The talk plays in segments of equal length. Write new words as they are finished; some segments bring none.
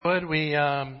Good. We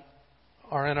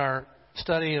are in our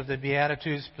study of the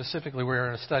Beatitudes. Specifically, we're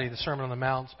in a study of the Sermon on the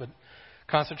Mount, but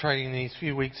concentrating these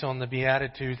few weeks on the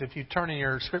Beatitudes. If you turn in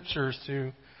your scriptures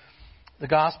to the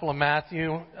Gospel of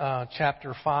Matthew,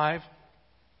 chapter 5,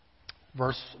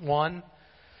 verse 1.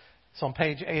 It's on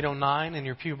page 809 in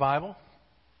your pew Bible.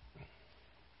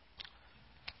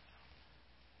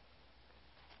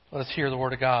 Let us hear the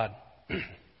Word of God.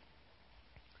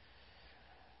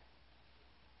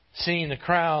 Seeing the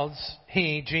crowds,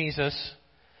 he, Jesus,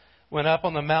 went up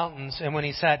on the mountains, and when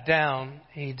he sat down,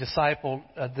 the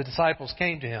disciples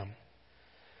came to him.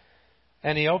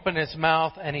 And he opened his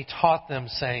mouth, and he taught them,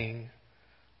 saying,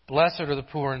 Blessed are the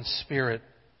poor in spirit,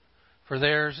 for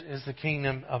theirs is the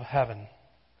kingdom of heaven.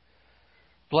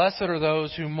 Blessed are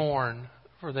those who mourn,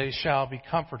 for they shall be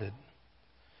comforted.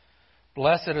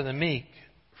 Blessed are the meek,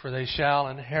 for they shall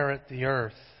inherit the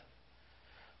earth.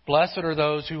 Blessed are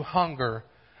those who hunger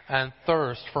and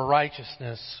thirst for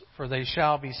righteousness, for they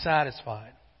shall be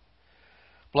satisfied.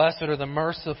 Blessed are the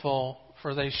merciful,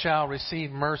 for they shall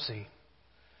receive mercy.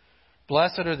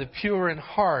 Blessed are the pure in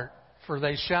heart, for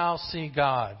they shall see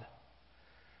God.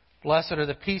 Blessed are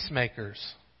the peacemakers,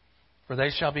 for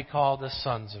they shall be called the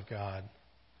sons of God.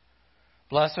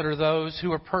 Blessed are those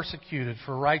who are persecuted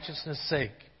for righteousness'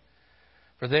 sake,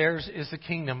 for theirs is the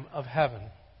kingdom of heaven.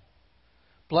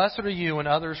 Blessed are you when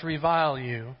others revile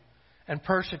you and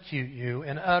persecute you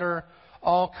and utter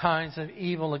all kinds of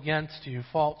evil against you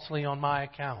falsely on my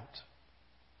account.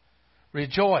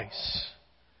 Rejoice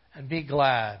and be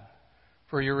glad,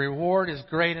 for your reward is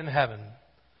great in heaven,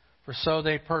 for so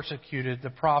they persecuted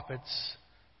the prophets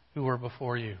who were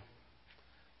before you.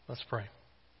 Let's pray.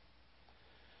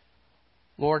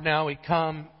 Lord, now we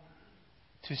come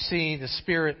to see the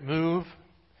Spirit move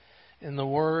in the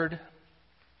Word,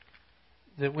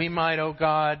 that we might, O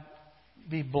God,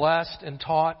 be blessed and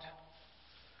taught,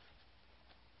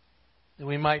 that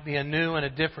we might be a new and a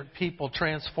different people,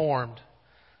 transformed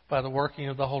by the working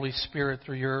of the Holy Spirit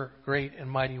through your great and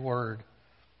mighty Word.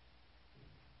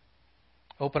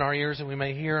 Open our ears that we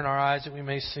may hear and our eyes that we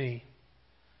may see.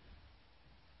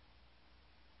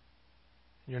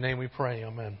 In your name we pray.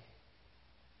 Amen.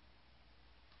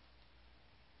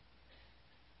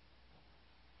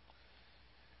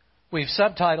 We've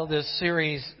subtitled this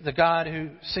series, The God Who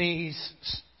Sees,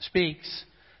 Speaks,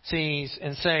 Sees,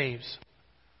 and Saves.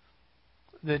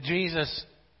 That Jesus,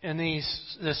 in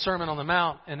this Sermon on the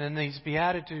Mount and in these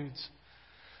Beatitudes,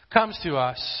 comes to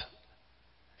us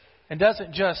and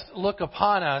doesn't just look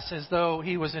upon us as though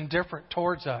He was indifferent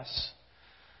towards us,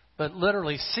 but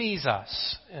literally sees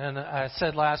us. And I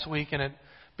said last week, and it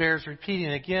bears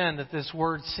repeating again, that this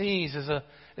word sees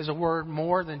is a word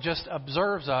more than just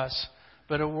observes us,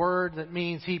 but a word that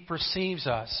means He perceives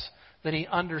us, that He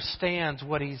understands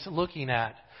what He's looking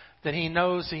at, that He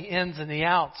knows the ins and the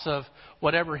outs of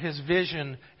whatever His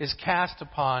vision is cast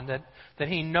upon, that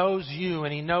He knows you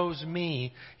and He knows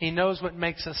me. He knows what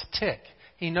makes us tick.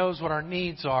 He knows what our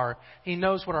needs are. He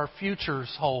knows what our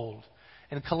futures hold.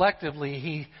 And collectively,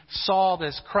 He saw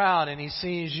this crowd and He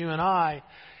sees you and I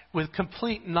with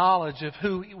complete knowledge of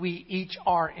who we each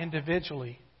are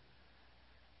individually.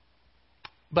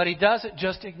 But He doesn't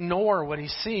just ignore what He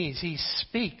sees. He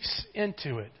speaks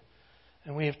into it.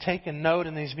 And we have taken note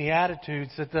in these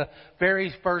Beatitudes that the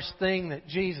very first thing that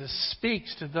Jesus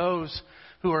speaks to those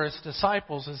who are His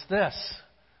disciples is this: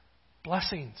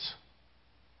 blessings,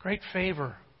 great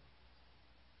favor,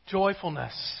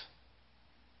 joyfulness.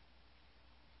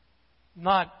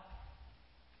 Not,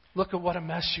 look at what a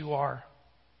mess you are.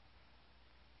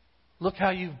 Look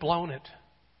how you've blown it.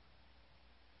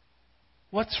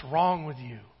 What's wrong with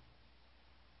you?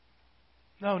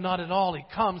 No, not at all. He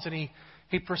comes and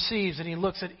he perceives and He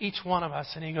looks at each one of us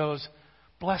and He goes,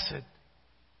 Blessed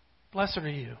are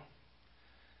you.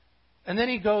 And then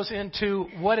He goes into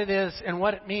what it is and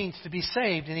what it means to be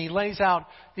saved. And He lays out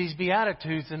these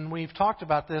Beatitudes, and we've talked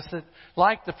about this, that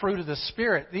like the fruit of the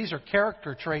Spirit, these are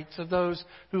character traits of those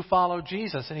who follow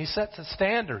Jesus. And He sets a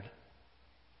standard.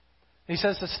 He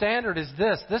says the standard is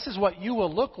this. This is what you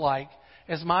will look like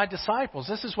as my disciples.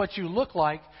 This is what you look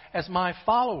like as my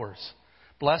followers.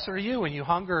 Blessed are you when you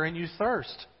hunger and you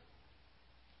thirst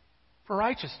for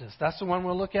righteousness. That's the one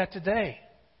we'll look at today.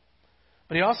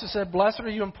 But He also said, Blessed are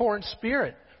you in poor in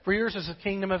spirit, for yours is the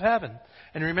kingdom of heaven.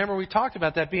 And remember, we talked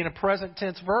about that being a present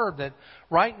tense verb, that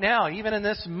right now, even in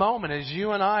this moment, as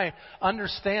you and I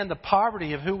understand the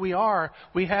poverty of who we are,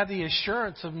 we have the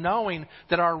assurance of knowing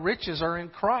that our riches are in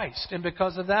Christ. And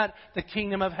because of that, the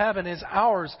kingdom of heaven is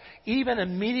ours. Even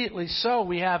immediately so,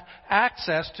 we have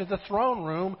access to the throne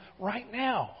room right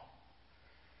now.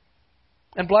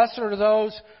 And blessed are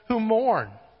those who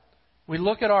mourn. We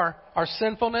look at our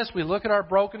sinfulness, we look at our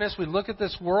brokenness, we look at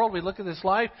this world, we look at this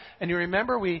life, and you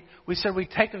remember we said we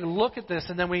take a look at this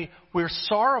and then we're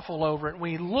sorrowful over it, and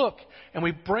we look and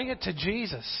we bring it to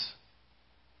Jesus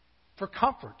for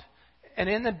comfort. And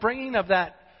in the bringing of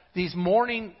these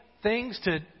mourning things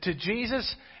to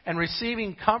Jesus and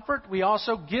receiving comfort, we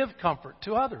also give comfort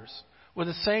to others with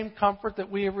the same comfort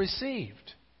that we have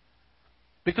received.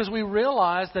 Because we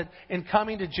realize that in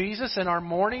coming to Jesus in our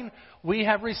mourning, we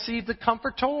have received the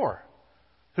Comforter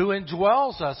who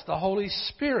indwells us, the Holy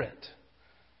Spirit.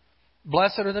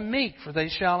 Blessed are the meek, for they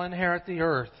shall inherit the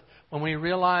earth. When we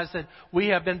realize that we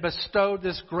have been bestowed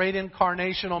this great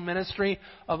incarnational ministry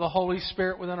of the Holy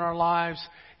Spirit within our lives,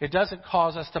 it doesn't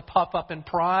cause us to puff up in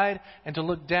pride and to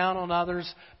look down on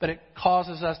others, but it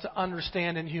causes us to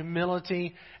understand in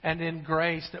humility and in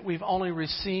grace that we've only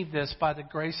received this by the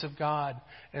grace of God,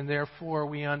 and therefore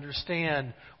we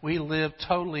understand we live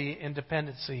totally in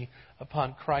dependency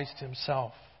upon Christ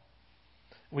Himself.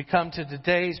 We come to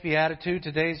today's beatitude,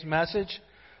 today's message.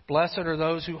 Blessed are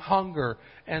those who hunger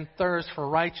and thirst for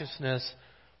righteousness,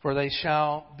 for they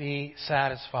shall be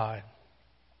satisfied.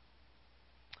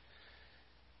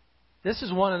 This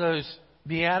is one of those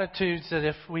Beatitudes that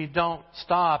if we don't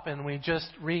stop and we just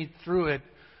read through it,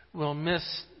 we'll miss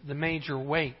the major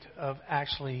weight of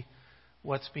actually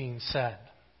what's being said.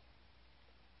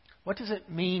 What does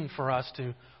it mean for us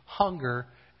to hunger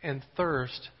and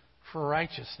thirst for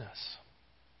righteousness?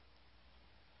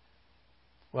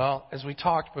 Well, as we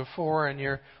talked before, and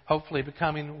you're hopefully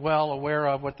becoming well aware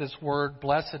of what this word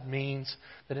blessed means,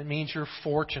 that it means you're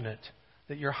fortunate,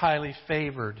 that you're highly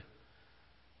favored,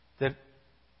 that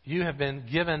you have been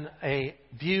given a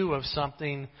view of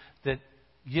something that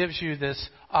gives you this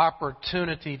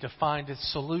opportunity to find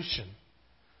its solution.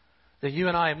 That you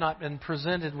and I have not been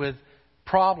presented with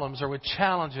problems or with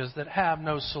challenges that have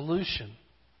no solution.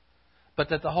 But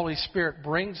that the Holy Spirit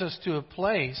brings us to a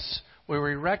place where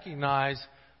we recognize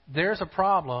there's a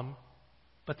problem,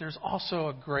 but there's also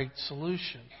a great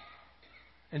solution.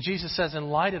 And Jesus says, in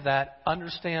light of that,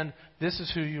 understand this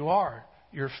is who you are.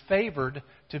 You're favored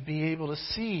to be able to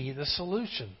see the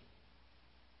solution.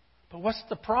 But what's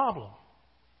the problem?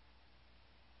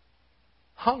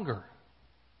 Hunger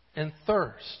and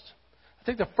thirst. I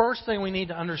think the first thing we need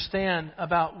to understand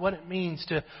about what it means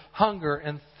to hunger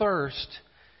and thirst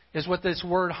is what this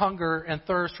word hunger and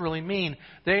thirst really mean.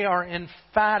 They are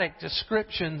emphatic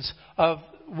descriptions of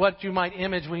what you might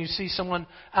image when you see someone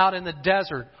out in the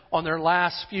desert on their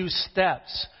last few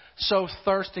steps, so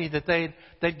thirsty that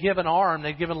they'd give an arm,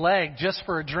 they'd give a leg just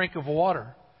for a drink of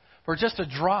water, for just a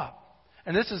drop.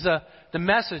 And this is the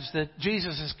message that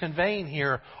Jesus is conveying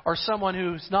here, or someone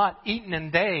who's not eaten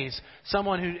in days,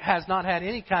 someone who has not had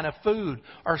any kind of food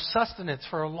or sustenance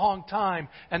for a long time,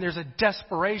 and there's a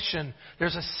desperation,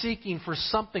 there's a seeking for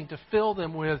something to fill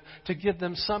them with, to give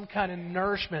them some kind of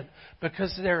nourishment,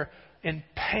 because they're in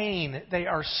pain, they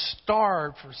are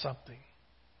starved for something.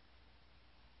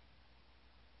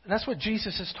 And that's what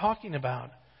Jesus is talking about,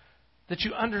 that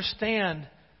you understand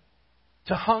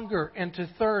to hunger and to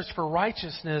thirst for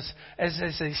righteousness as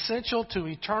essential to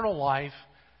eternal life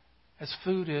as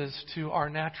food is to our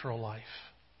natural life.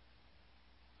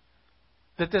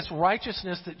 That this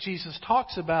righteousness that Jesus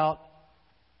talks about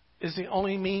is the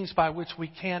only means by which we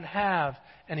can have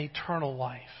an eternal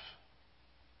life.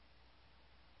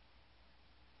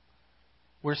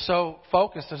 We're so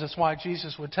focused, as that's why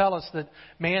Jesus would tell us that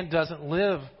man doesn't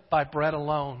live by bread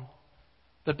alone,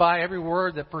 but by every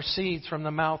word that proceeds from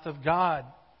the mouth of God.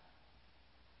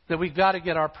 That we've got to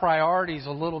get our priorities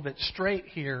a little bit straight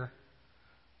here.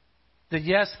 That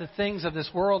yes, the things of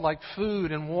this world like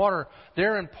food and water,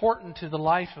 they're important to the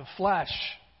life of flesh.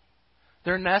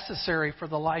 They're necessary for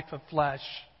the life of flesh.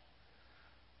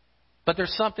 But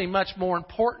there's something much more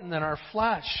important than our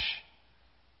flesh.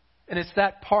 And it's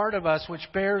that part of us which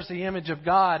bears the image of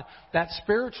God, that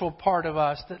spiritual part of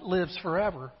us that lives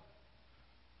forever.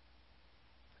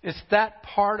 It's that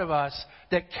part of us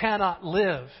that cannot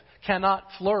live, cannot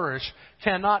flourish,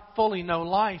 cannot fully know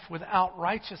life without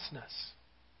righteousness.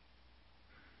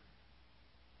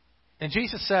 And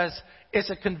Jesus says it's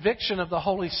a conviction of the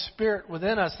Holy Spirit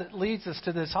within us that leads us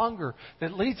to this hunger,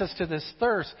 that leads us to this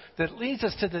thirst, that leads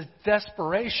us to this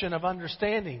desperation of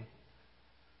understanding.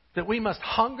 That we must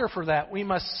hunger for that. We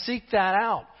must seek that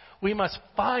out. We must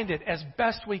find it as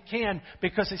best we can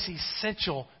because it's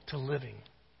essential to living.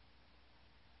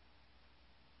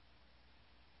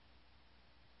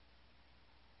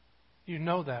 You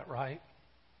know that, right?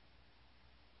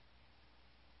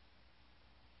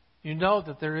 You know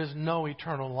that there is no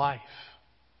eternal life,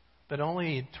 but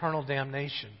only eternal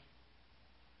damnation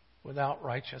without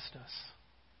righteousness.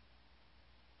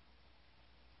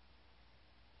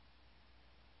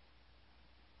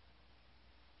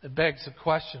 It begs the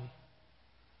question,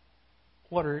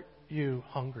 what are you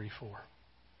hungry for?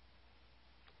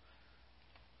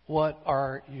 What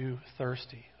are you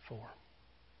thirsty for?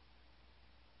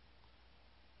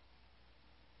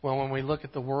 Well, when we look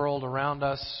at the world around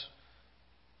us,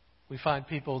 we find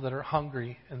people that are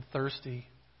hungry and thirsty,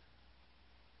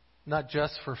 not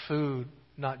just for food,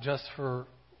 not just for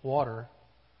water,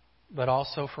 but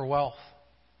also for wealth.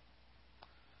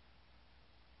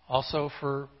 Also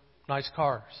for nice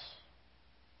cars.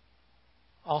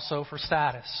 Also for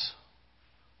status.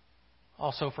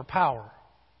 Also for power.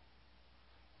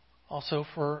 Also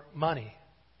for money.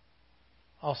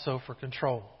 Also for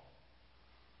control.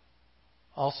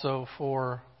 Also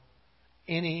for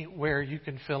anywhere you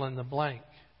can fill in the blank.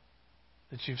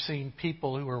 That you've seen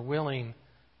people who are willing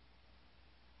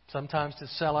sometimes to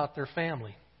sell out their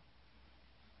family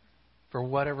for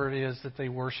whatever it is that they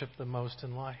worship the most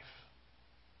in life.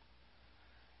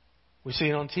 We see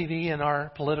it on TV in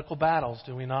our political battles,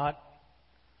 do we not?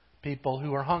 People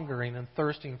who are hungering and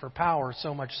thirsting for power,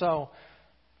 so much so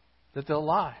that they'll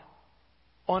lie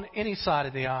on any side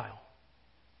of the aisle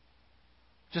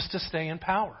just to stay in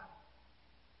power.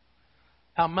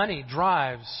 How money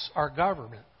drives our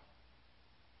government.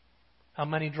 How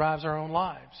money drives our own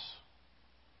lives.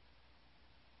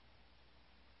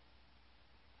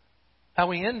 How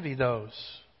we envy those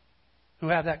who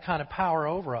have that kind of power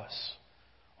over us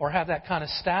or have that kind of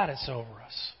status over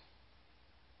us.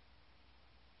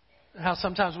 How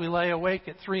sometimes we lay awake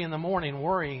at 3 a.m.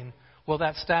 worrying, will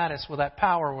that status, will that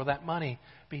power, will that money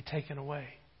be taken away?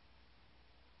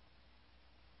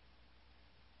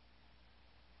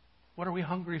 What are we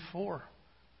hungry for?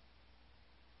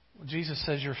 Well, Jesus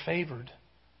says you're favored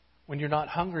when you're not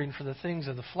hungering for the things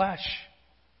of the flesh,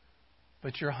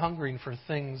 but you're hungering for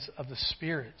things of the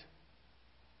Spirit.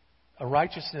 A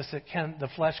righteousness that the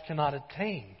flesh cannot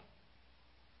attain.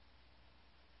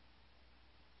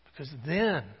 Because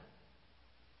then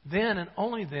and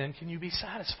only then can you be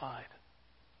satisfied.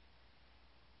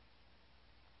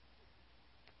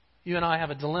 You and I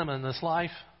have a dilemma in this life.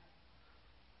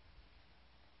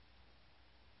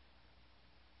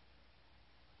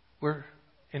 We're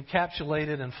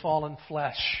encapsulated in fallen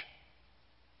flesh.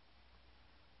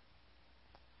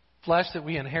 Flesh that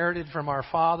we inherited from our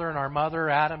father and our mother,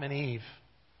 Adam and Eve.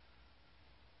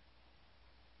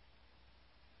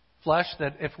 Flesh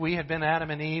that if we had been Adam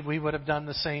and Eve, we would have done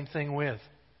the same thing with.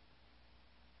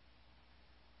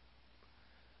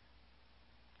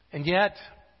 And yet,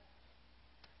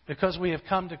 because we have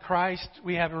come to Christ,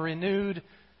 we have a renewed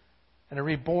and a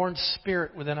reborn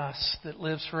spirit within us that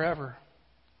lives forever.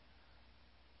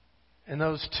 And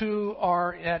those two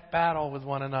are at battle with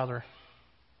one another.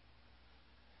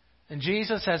 And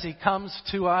Jesus, as He comes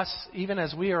to us, even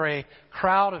as we are a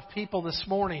crowd of people this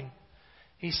morning,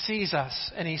 He sees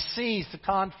us and He sees the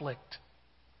conflict.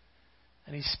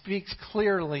 And He speaks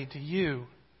clearly to you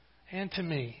and to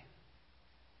me.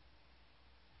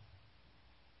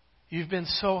 You've been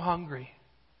so hungry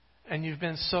and you've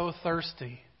been so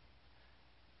thirsty.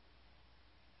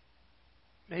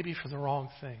 Maybe for the wrong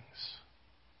things.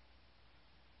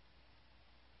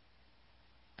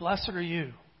 Blessed are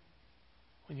you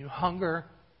when you hunger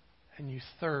and you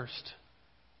thirst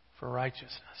for righteousness,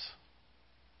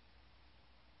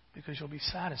 because you'll be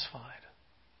satisfied.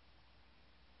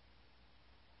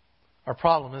 Our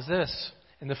problem is this.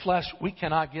 In the flesh, we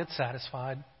cannot get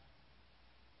satisfied.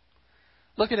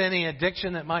 Look at any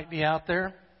addiction that might be out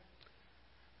there.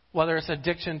 Whether it's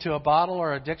addiction to a bottle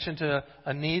or addiction to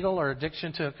a needle or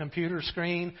addiction to a computer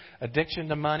screen, addiction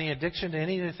to money, addiction to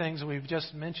any of the things we've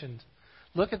just mentioned.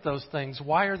 Look at those things.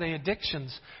 Why are they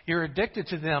addictions? You're addicted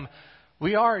to them.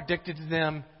 We are addicted to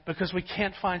them because we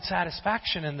can't find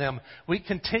satisfaction in them. We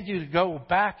continue to go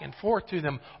back and forth to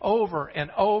them over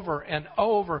and over and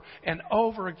over and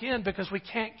over again because we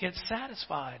can't get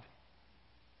satisfied.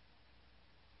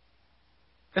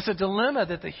 It's a dilemma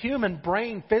that the human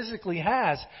brain physically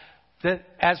has. That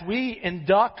as we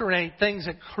indoctrinate things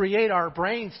that create our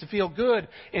brains to feel good,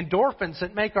 endorphins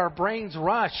that make our brains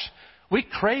rush, we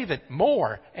crave it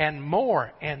more and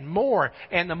more and more.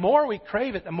 And the more we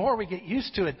crave it, the more we get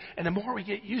used to it. And the more we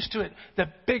get used to it, the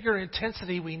bigger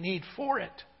intensity we need for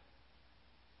it.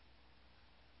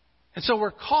 And so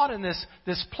we're caught in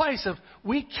this place of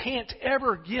we can't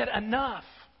ever get enough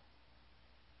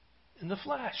in the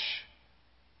flesh.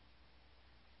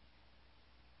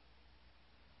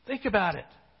 Think about it.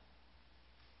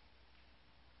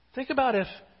 Think about if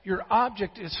your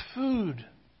object is food.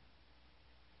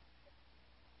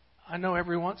 I know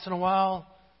every once in a while,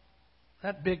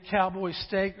 that big cowboy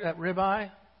steak, that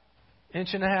ribeye, 1.5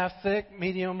 inches thick,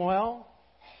 medium well,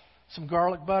 some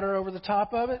garlic butter over the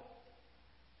top of it.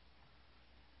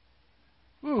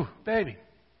 Ooh, baby.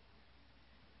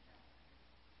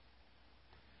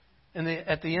 And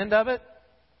at the end of it,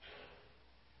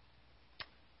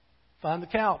 find the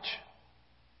couch.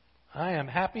 I am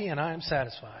happy and I am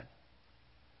satisfied.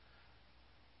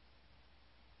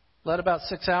 Let about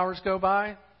 6 hours go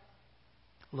by,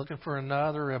 looking for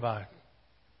another ribeye.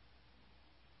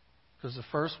 Because the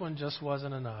first one just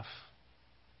wasn't enough.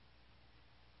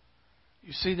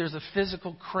 You see, there's a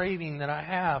physical craving that I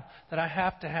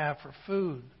have to have for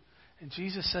food. And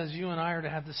Jesus says you and I are to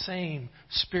have the same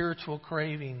spiritual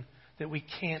craving, that we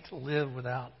can't live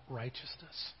without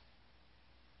righteousness.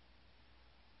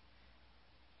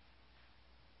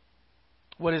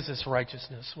 What is this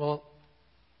righteousness? Well,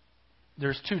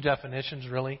 there's two definitions,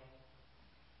 really.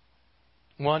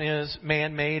 One is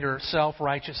man-made or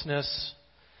self-righteousness,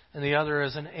 and the other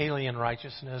is an alien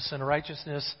righteousness, and a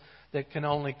righteousness that can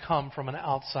only come from an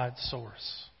outside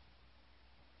source.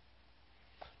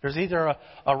 There's either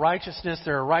a righteousness,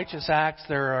 there are righteous acts,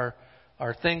 there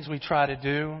are things we try to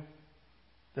do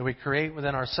that we create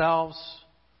within ourselves,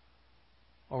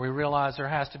 or we realize there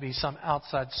has to be some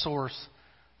outside source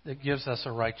that gives us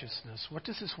a righteousness. What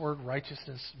does this word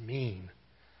righteousness mean?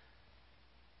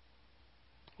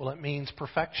 Well, it means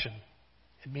perfection.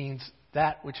 It means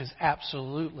that which is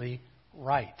absolutely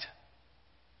right.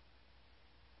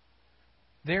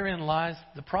 Therein lies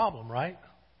the problem, right?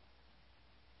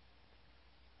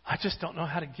 I just don't know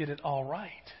how to get it all right.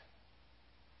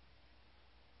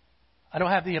 I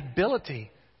don't have the ability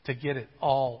to get it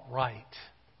all right.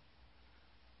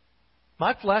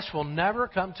 My flesh will never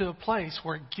come to a place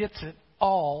where it gets it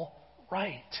all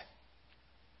right.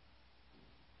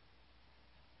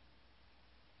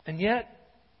 And yet,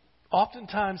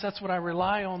 oftentimes that's what I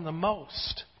rely on the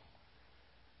most,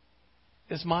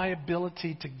 is my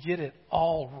ability to get it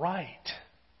all right.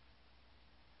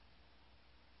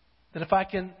 That if I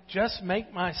can just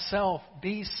make myself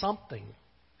be something,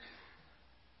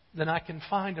 then I can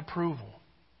find approval.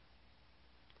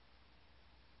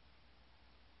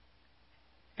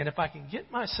 And if I can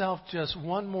get myself just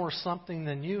one more something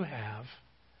than you have,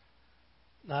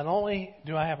 not only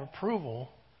do I have approval,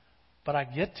 but I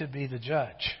get to be the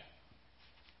judge.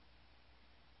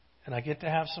 And I get to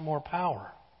have some more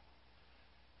power.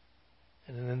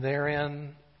 And then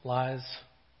therein lies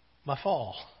my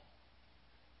fall.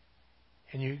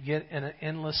 And you get in an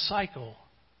endless cycle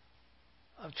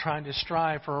of trying to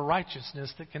strive for a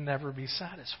righteousness that can never be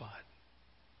satisfied.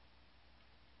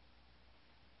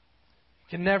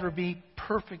 It can never be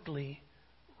perfectly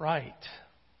right.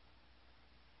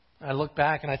 I look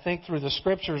back and I think through the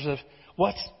scriptures of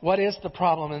what is the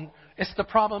problem? And it's the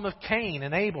problem of Cain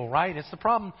and Abel, right? It's the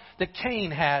problem that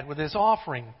Cain had with his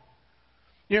offering.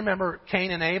 You remember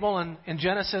Cain and Abel in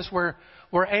Genesis where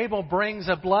Abel brings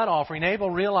a blood offering. Abel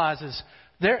realizes,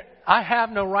 I have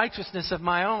no righteousness of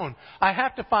my own. I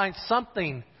have to find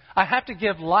something. I have to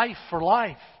give life for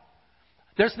life.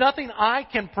 There's nothing I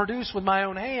can produce with my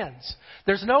own hands.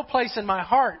 There's no place in my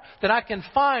heart that I can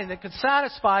find that could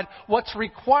satisfy what's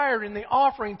required in the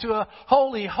offering to a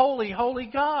holy, holy, holy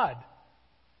God.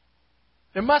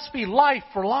 There must be life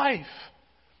for life.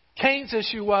 Cain's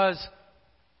issue was,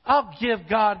 I'll give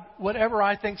God whatever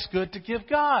I think's good to give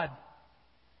God.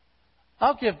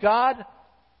 I'll give God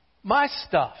my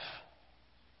stuff.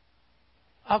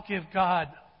 I'll give God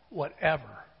whatever.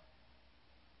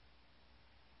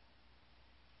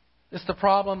 It's the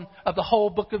problem of the whole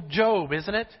book of Job,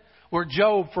 isn't it? Where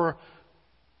Job, for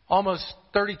almost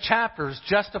 30 chapters,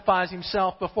 justifies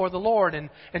himself before the Lord and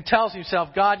tells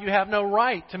himself, God, you have no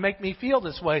right to make me feel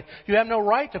this way. You have no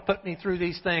right to put me through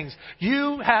these things.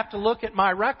 You have to look at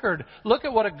my record. Look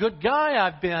at what a good guy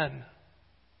I've been.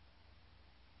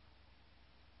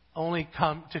 Only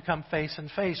come face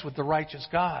and face with the righteous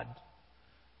God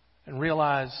and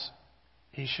realize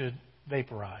he should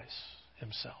vaporize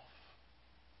himself.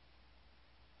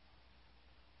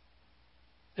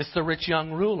 It's the rich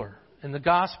young ruler in the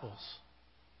Gospels.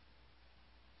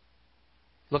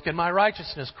 Look at my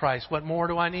righteousness, Christ. What more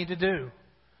do I need to do?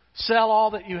 Sell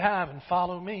all that you have and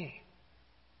follow me.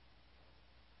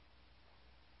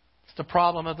 It's the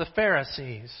problem of the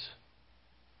Pharisees.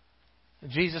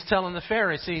 Jesus telling the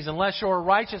Pharisees, unless your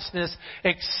righteousness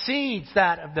exceeds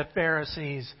that of the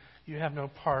Pharisees, you have no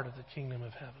part of the kingdom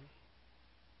of heaven.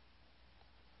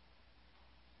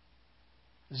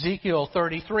 Ezekiel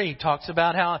 33 talks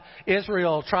about how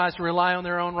Israel tries to rely on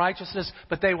their own righteousness,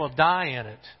 but they will die in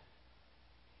it.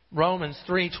 Romans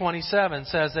 3:27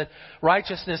 says that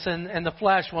righteousness in the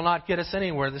flesh will not get us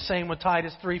anywhere. The same with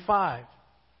Titus 3:5.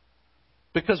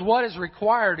 Because what is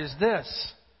required is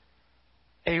this.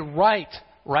 A right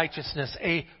righteousness,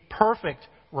 a perfect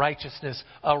righteousness,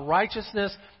 a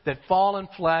righteousness that fallen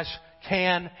flesh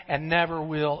can and never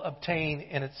will obtain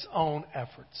in its own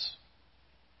efforts.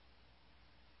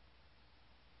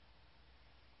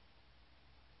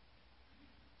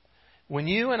 When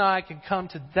you and I can come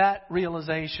to that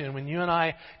realization, when you and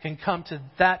I can come to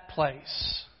that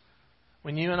place,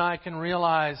 when you and I can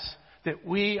realize that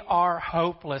we are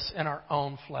hopeless in our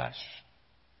own flesh,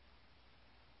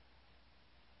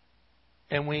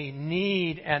 and we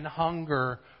need and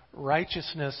hunger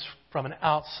righteousness from an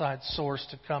outside source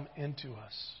to come into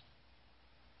us,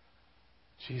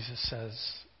 Jesus says,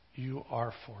 you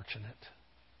are fortunate.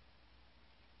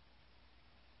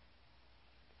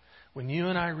 When you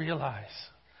and I realize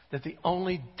that the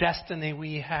only destiny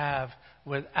we have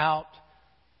without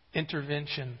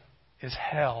intervention is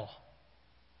hell,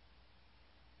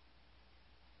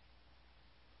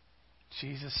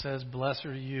 Jesus says, blessed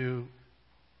are you,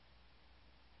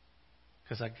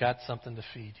 because I got something to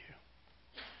feed you.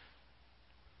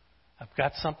 I've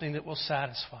got something that will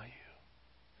satisfy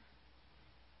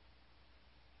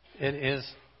you. It is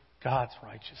God's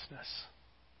righteousness.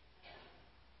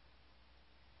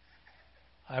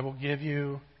 I will give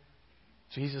you,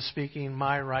 Jesus speaking,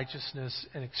 my righteousness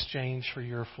in exchange for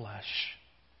your flesh.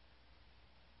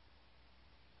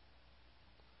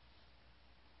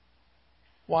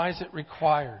 Why is it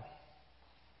required?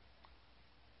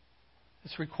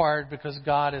 It's required because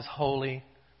God is holy,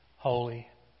 holy,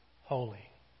 holy.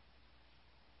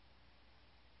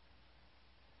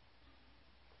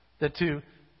 That to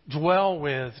dwell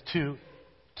with, to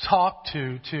talk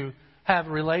to have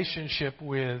a relationship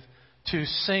with, to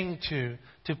sing to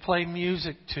play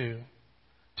music to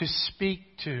speak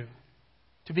to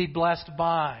be blessed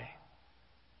by.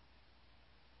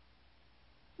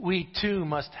 We too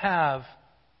must have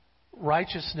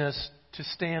righteousness to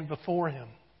stand before Him,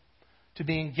 to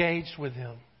be engaged with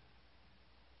Him.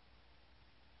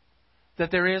 That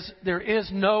there is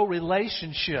no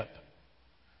relationship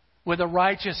with a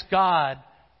righteous God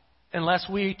unless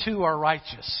we too are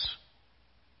righteous.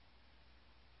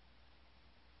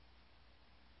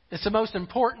 It's the most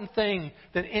important thing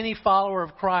that any follower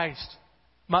of Christ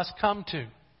must come to.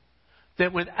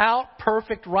 That without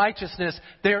perfect righteousness,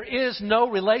 there is no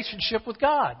relationship with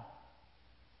God.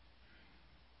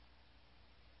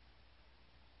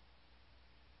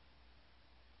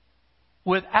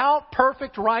 Without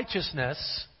perfect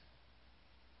righteousness,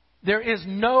 there is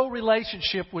no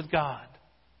relationship with God.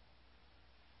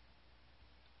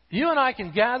 You and I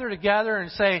can gather together and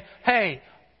say, hey,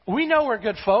 we know we're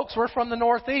good folks. We're from the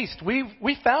Northeast.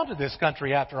 We founded this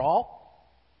country after all.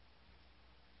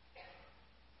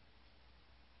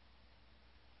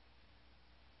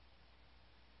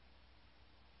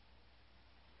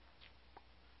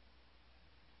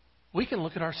 We can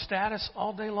look at our status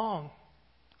all day long.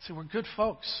 Say we're good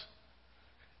folks.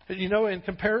 But you know, in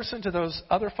comparison to those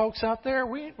other folks out there,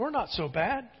 we're not so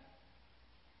bad.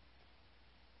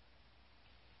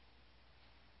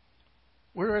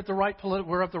 We're of the right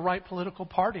political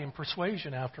party and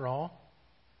persuasion, after all.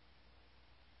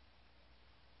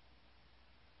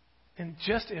 And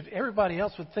just if everybody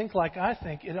else would think like I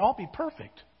think, it'd all be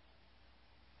perfect,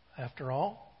 after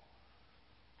all.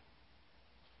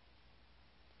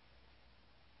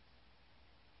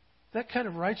 That kind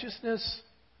of righteousness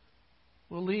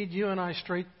will lead you and I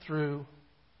straight through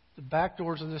the back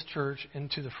doors of this church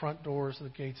into the front doors of the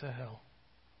gates of hell.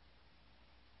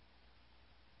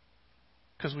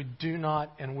 Because we do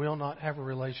not and will not have a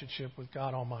relationship with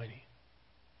God Almighty.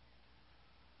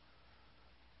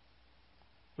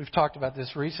 We've talked about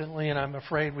this recently, and I'm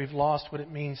afraid we've lost what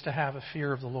it means to have a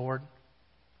fear of the Lord.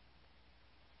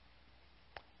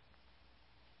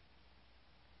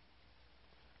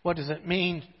 What does it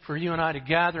mean for you and I to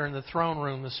gather in the throne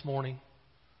room this morning?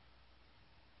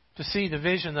 To see the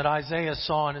vision that Isaiah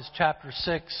saw in his chapter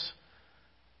 6.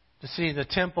 To see the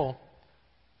temple,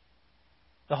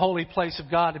 the holy place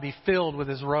of God, to be filled with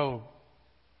His robe.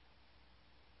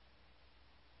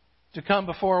 To come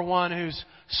before one who's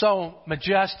so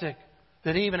majestic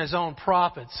that even His own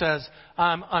prophet says,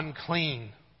 I'm unclean.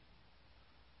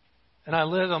 And I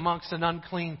live amongst an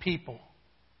unclean people.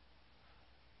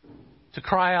 To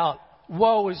cry out,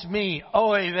 woe is me,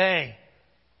 oy vey.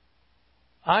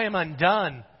 I am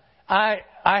undone. I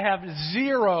have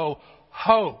zero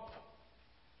hope.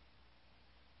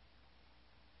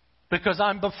 Because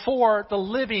I'm before the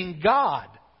living God.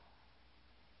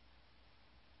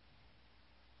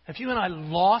 If you and I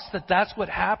lost that that's what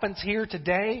happens here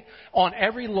today, on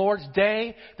every Lord's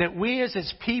Day, that we as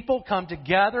His people come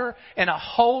together in a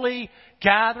holy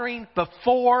gathering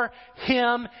before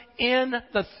Him in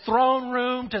the throne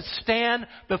room to stand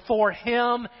before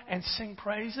Him and sing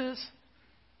praises?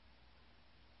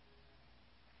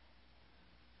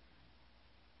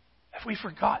 Have we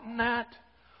forgotten that?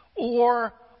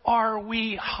 Or are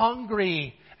we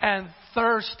hungry and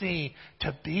thirsty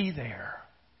to be there?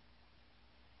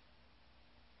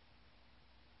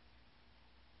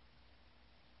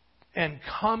 And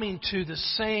coming to the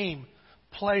same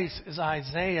place as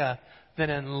Isaiah, that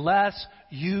unless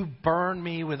you burn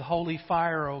me with holy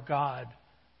fire, O God,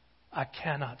 I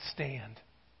cannot stand.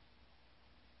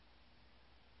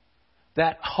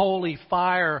 That holy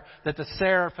fire that the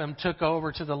seraphim took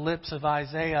over to the lips of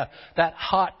Isaiah, that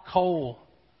hot coal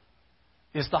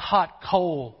is the hot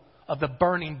coal of the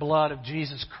burning blood of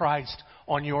Jesus Christ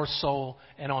on your soul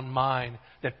and on mine,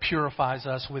 that purifies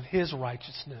us with His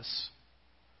righteousness,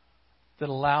 that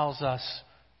allows us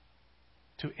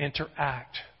to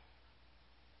interact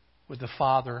with the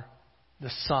Father,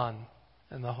 the Son,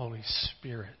 and the Holy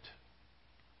Spirit.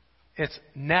 It's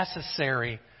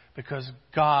necessary because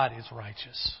God is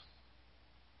righteous.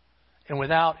 And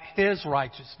without His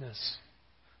righteousness,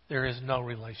 there is no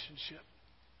relationship.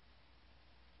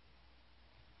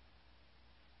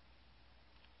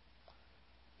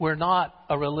 We're not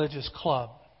a religious club.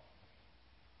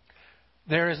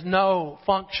 There is no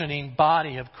functioning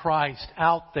body of Christ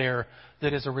out there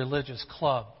that is a religious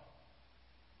club.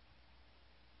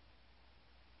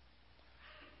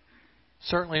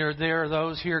 Certainly are there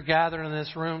those here gathered in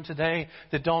this room today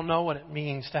that don't know what it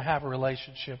means to have a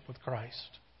relationship with Christ.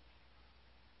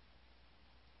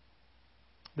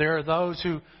 There are those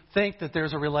who think that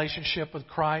there's a relationship with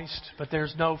Christ, but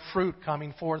there's no fruit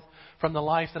coming forth from the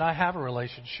life that I have a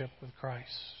relationship with Christ.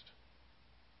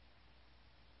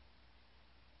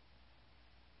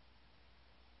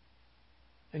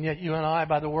 And yet you and I,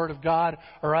 by the Word of God,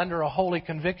 are under a holy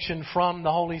conviction from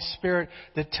the Holy Spirit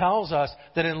that tells us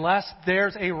that unless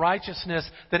there's a righteousness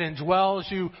that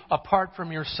indwells you apart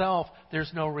from yourself,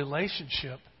 there's no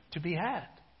relationship to be had.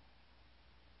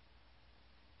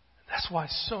 That's why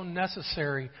it's so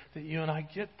necessary that you and I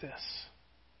get this.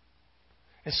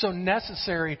 It's so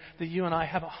necessary that you and I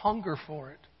have a hunger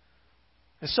for it.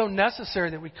 It's so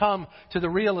necessary that we come to the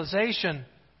realization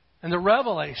and the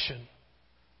revelation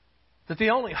that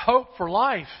the only hope for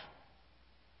life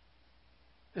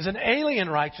is an alien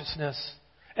righteousness.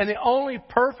 And the only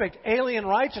perfect alien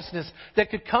righteousness that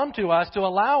could come to us to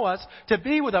allow us to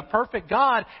be with a perfect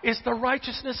God is the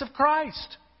righteousness of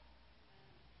Christ.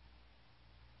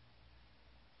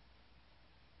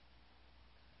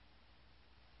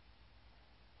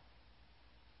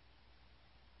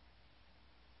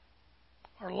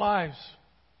 Our lives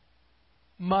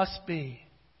must be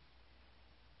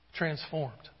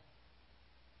transformed.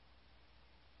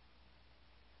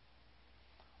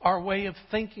 Our way of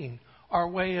thinking, our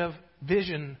way of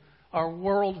vision, our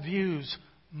worldviews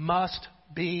must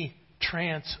be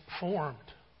transformed.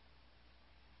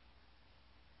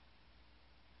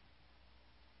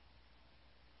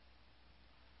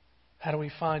 How do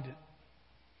we find it?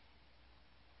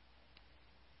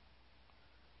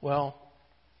 Well,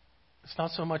 it's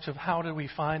not so much of how do we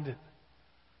find it,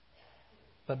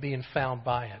 but being found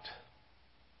by it.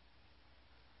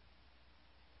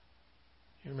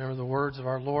 You remember the words of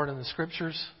our Lord in the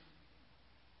Scriptures?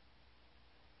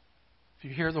 If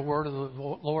you hear the word of the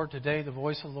Lord today, the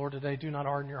voice of the Lord today, do not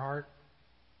harden your heart.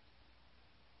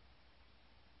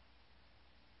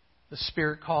 The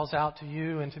Spirit calls out to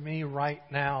you and to me right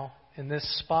now in this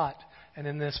spot and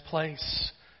in this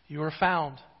place. You are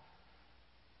found.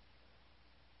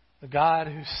 The God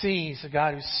who sees, the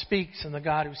God who speaks, and the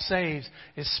God who saves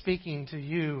is speaking to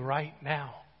you right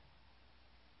now.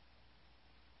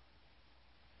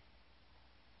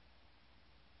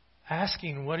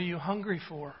 Asking, what are you hungry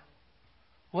for?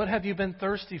 What have you been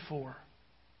thirsty for?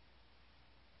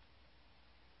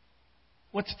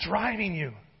 What's driving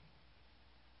you?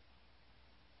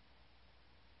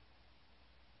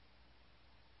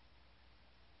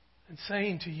 And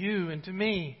saying to you and to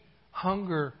me,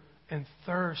 hunger and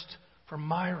thirst for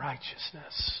my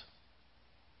righteousness,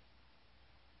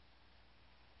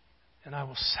 and I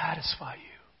will satisfy you.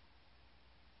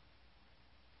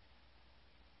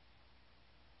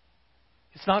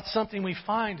 It's not something we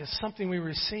find, it's something we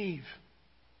receive.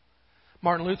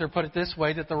 Martin Luther put it this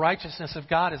way, that the righteousness of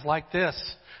God is like this.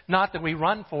 Not that we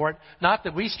run for it, not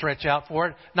that we stretch out for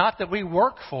it, not that we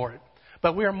work for it,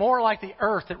 but we are more like the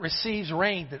earth that receives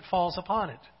rain that falls upon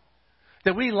it.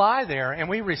 That we lie there and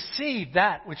we receive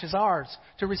that which is ours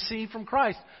to receive from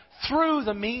Christ through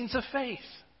the means of faith.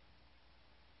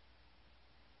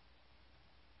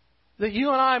 That you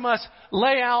and I must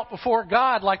lay out before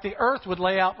God like the earth would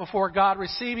lay out before God,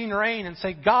 receiving rain, and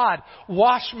say, God,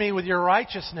 wash me with your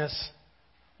righteousness.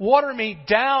 Water me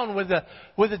down with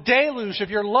the deluge of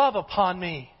your love upon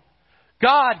me.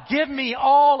 God, give me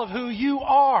all of who you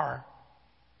are,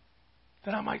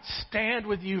 that I might stand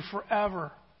with you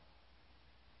forever.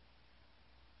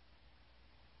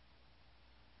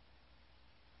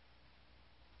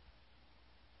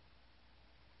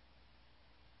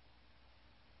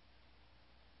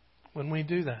 When we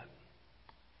do that,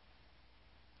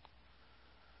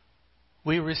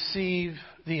 we receive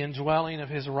the indwelling of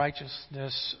His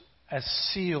righteousness as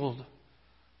sealed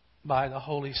by the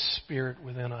Holy Spirit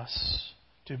within us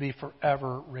to be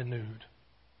forever renewed.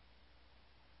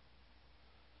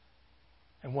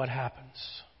 And what happens?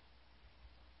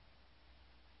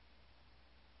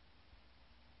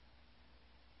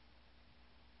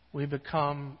 We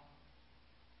become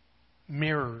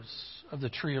mirrors of the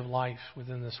tree of life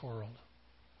within this world,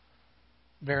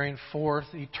 bearing forth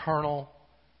eternal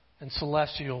and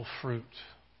celestial fruit.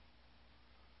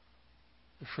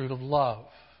 The fruit of love,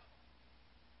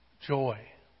 joy,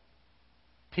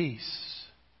 peace,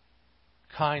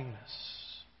 kindness,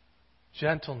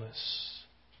 gentleness,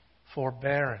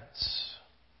 forbearance,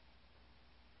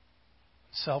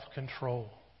 self-control.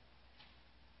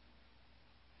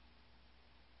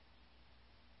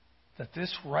 That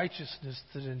this righteousness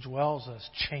that indwells us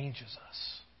changes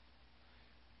us.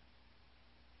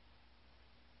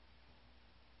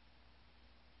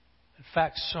 In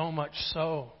fact, so much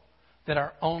so that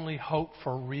our only hope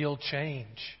for real change,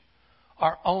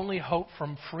 our only hope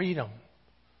from freedom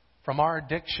from our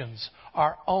addictions,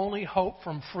 our only hope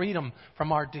from freedom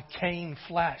from our decaying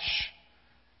flesh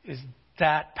is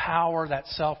that power, that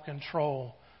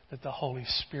self-control that the Holy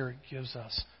Spirit gives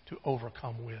us to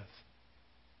overcome with.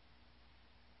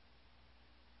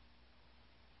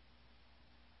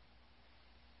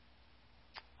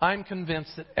 I'm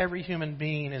convinced that every human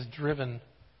being is driven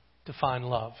to find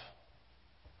love.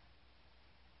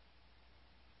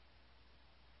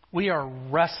 We are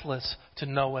restless to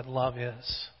know what love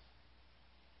is.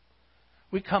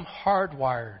 We come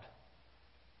hardwired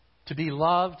to be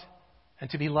loved and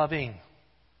to be loving.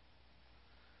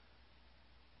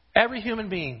 Every human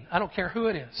being, I don't care who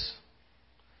it is.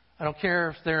 I don't care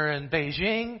if they're in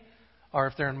Beijing or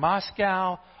if they're in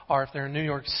Moscow or if they're in New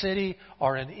York City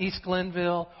or in East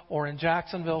Glenville or in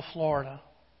Jacksonville, Florida.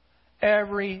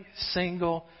 Every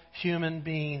single human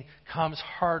being comes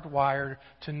hardwired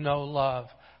to know love.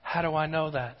 How do I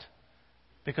know that?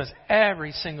 Because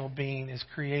every single being is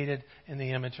created in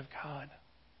the image of God.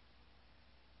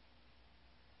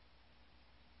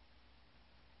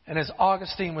 And as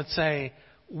Augustine would say,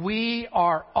 we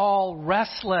are all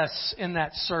restless in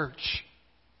that search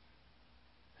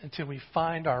until we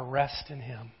find our rest in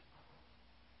Him.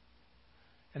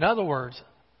 In other words,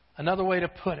 another way to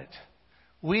put it,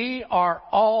 we are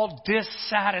all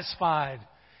dissatisfied.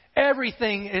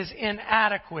 Everything is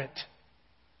inadequate.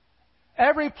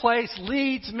 Every place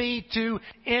leads me to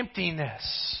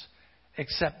emptiness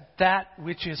except that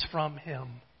which is from Him.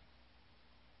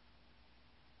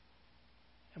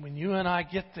 And when you and I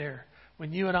get there,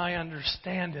 when you and I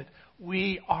understand it,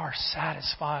 we are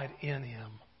satisfied in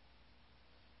Him.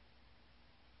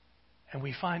 And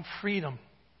we find freedom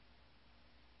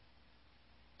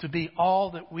to be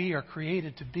all that we are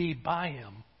created to be by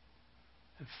Him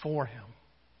and for Him.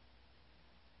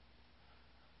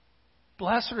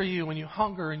 Blessed are you when you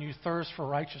hunger and you thirst for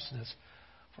righteousness,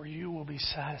 for you will be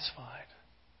satisfied.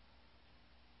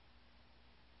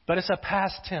 But it's a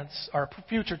past tense or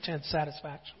future tense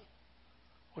satisfaction.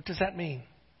 What does that mean?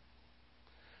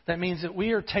 That means that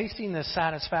we are tasting this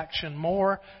satisfaction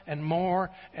more and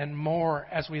more and more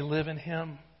as we live in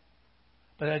Him.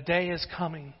 But a day is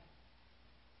coming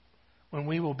when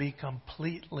we will be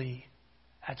completely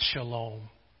at shalom.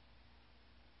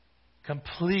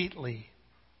 Completely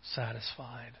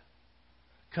satisfied.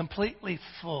 Completely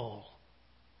full.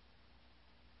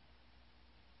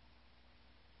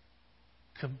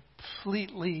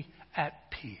 Completely at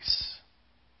peace.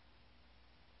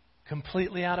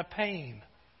 Completely out of pain.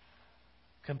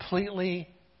 Completely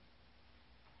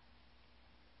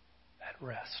at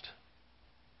rest.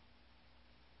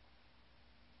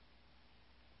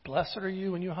 Blessed are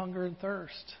you when you hunger and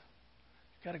thirst.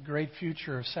 You've got a great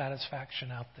future of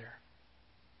satisfaction out there.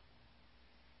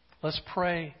 Let's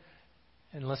pray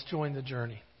and let's join the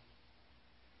journey.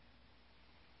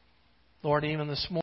 Lord, even this morning,